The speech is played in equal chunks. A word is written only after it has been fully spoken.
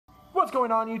What's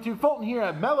going on, YouTube? Fulton here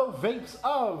at Mellow Vapes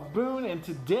of Boone, and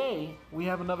today we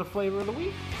have another flavor of the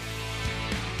week.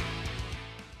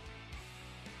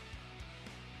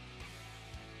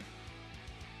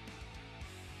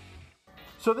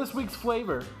 So this week's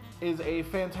flavor is a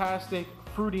fantastic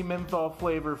fruity menthol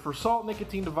flavor for salt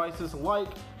nicotine devices like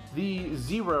the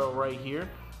Zero right here.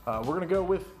 We're gonna go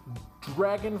with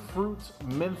Dragon Fruit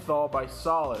Menthol by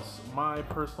Solace, my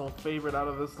personal favorite out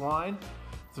of this line.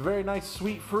 It's a very nice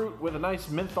sweet fruit with a nice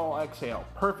menthol exhale.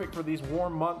 Perfect for these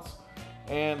warm months.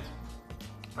 And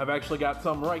I've actually got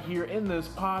some right here in this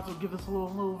pod, so give this a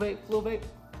little vape.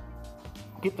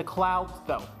 Get the clouds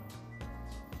though.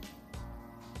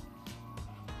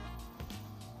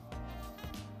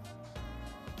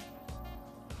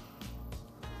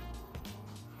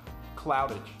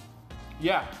 Cloudage.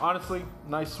 Yeah, honestly,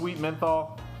 nice sweet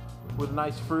menthol with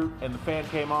nice fruit, and the fan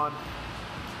came on.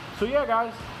 So yeah,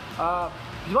 guys,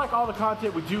 if you like all the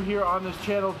content we do here on this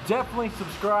channel, definitely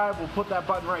subscribe. We'll put that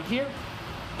button right here.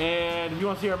 And if you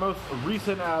want to see our most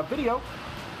recent video,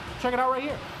 check it out right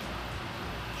here.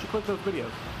 You should click those videos.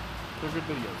 They're good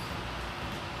videos.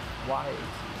 Why?